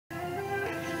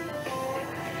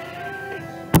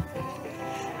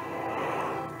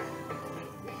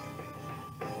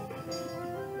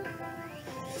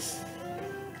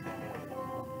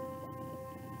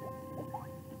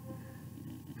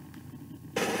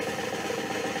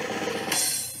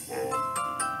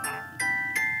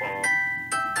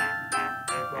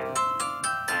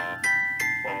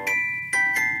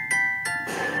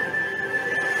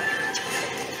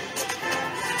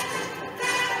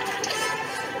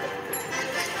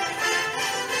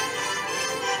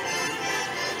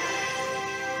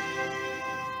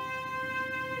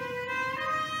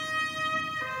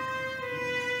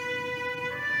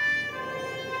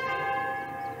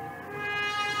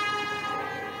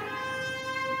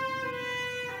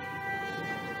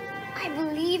I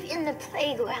believe in the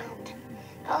playground.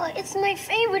 It's my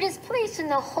favoriteest place in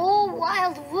the whole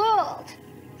wide world.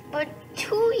 But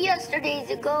 2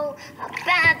 yesterdays ago, a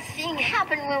bad thing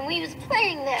happened when we was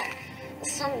playing there.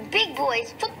 Some big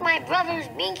boys took my brother's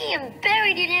Binky and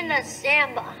buried it in the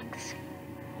sandbox.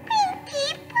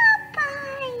 Binky,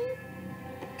 Popeye.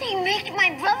 They make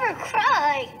my brother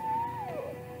cry.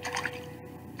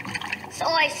 So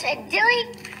I said,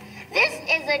 Dilly, this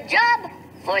is a job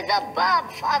for the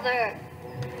Bob Father.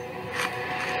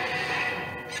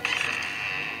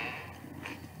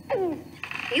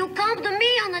 You come to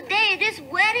me on the day of this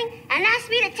wedding and ask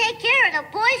me to take care of the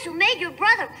boys who made your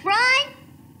brother cry?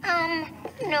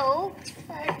 No.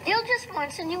 Dill just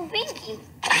wants a new Binky.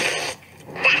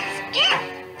 That's it!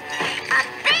 A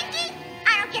Binky?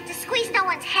 I don't get to squeeze no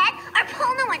one's head or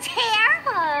pull no one's hair?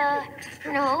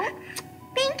 No.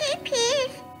 Binky,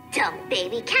 please. Dumb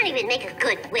baby, can't even make a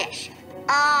good wish.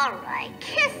 All right,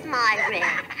 kiss my ring.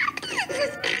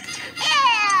 Ew!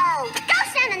 Go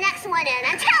send the next one in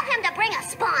and tell him to bring a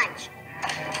sponge.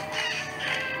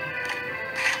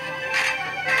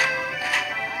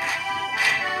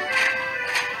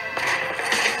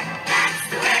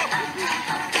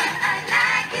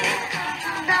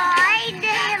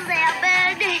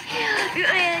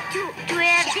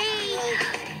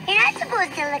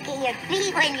 To look at your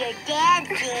feet when you're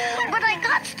dancing. But I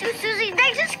got to, Susie.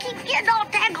 They just keep getting all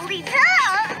tangled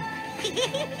up.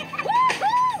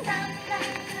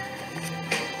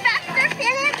 Faster,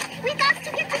 Philip. We got to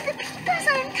get to the peepers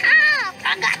on top.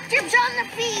 I got dibs on the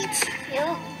feet.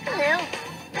 Hello.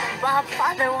 Bob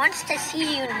Father wants to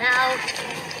see you now.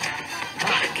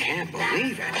 I can't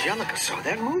believe Angelica saw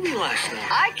that movie last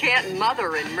night. I can't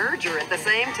mother and merger at the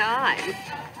same time.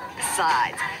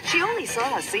 Besides, she only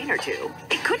saw a scene or two.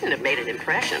 It couldn't have made an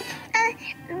impression.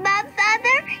 Bob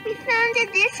Father, we found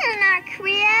this in our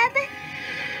crib.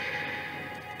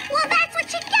 Well, that's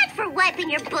what you get for wiping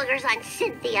your boogers on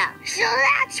Cynthia. So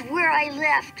that's where I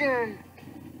left him.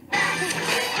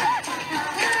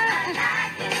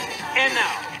 And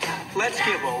now, let's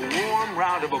give a warm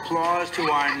round of applause to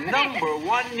our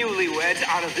 #1 newlyweds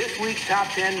out of this week's Top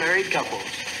 10 Married Couples.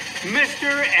 Mr.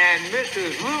 and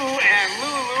Mrs. Lou and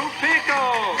Lulu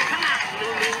Pickle. Come on,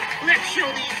 Lulu. Let's show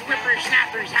these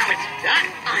whippersnappers how it's done.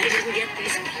 I didn't get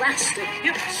these plastic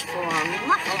hips for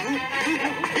nothing.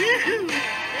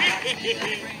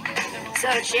 So,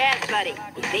 Chad, buddy,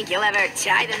 you think you'll ever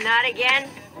tie the knot again?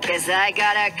 'Cause I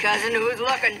got a cousin who's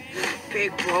looking.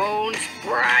 Big bones,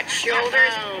 broad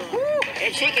shoulders. Woo,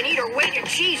 and she can eat her weight in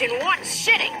cheese in one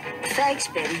sitting. Thanks,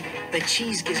 Betty, but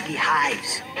cheese gives me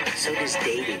hives. So does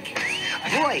dating.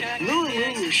 Boy,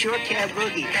 Lulu sure can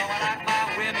boogie.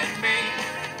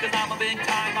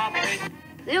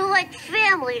 You're like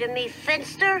family to me,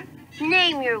 Finster.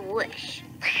 Name your wish.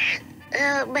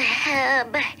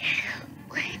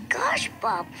 Gosh,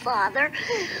 Bob Father,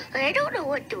 I don't know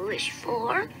what to wish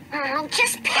for.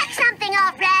 Just pick something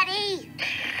already.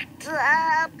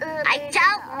 I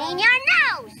don't mean your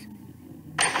nose.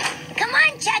 Come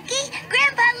on, Chucky.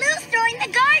 Grandpa Lou's throwing the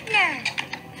gardener.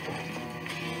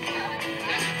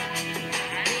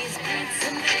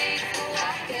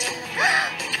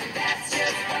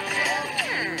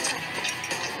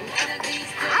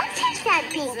 I'll take that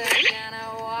Binky.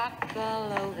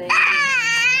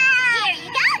 Here you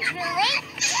go, Julie.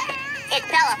 It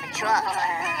fell off a truck.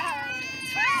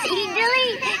 See, Dilly,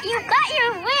 you got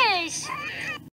your wish.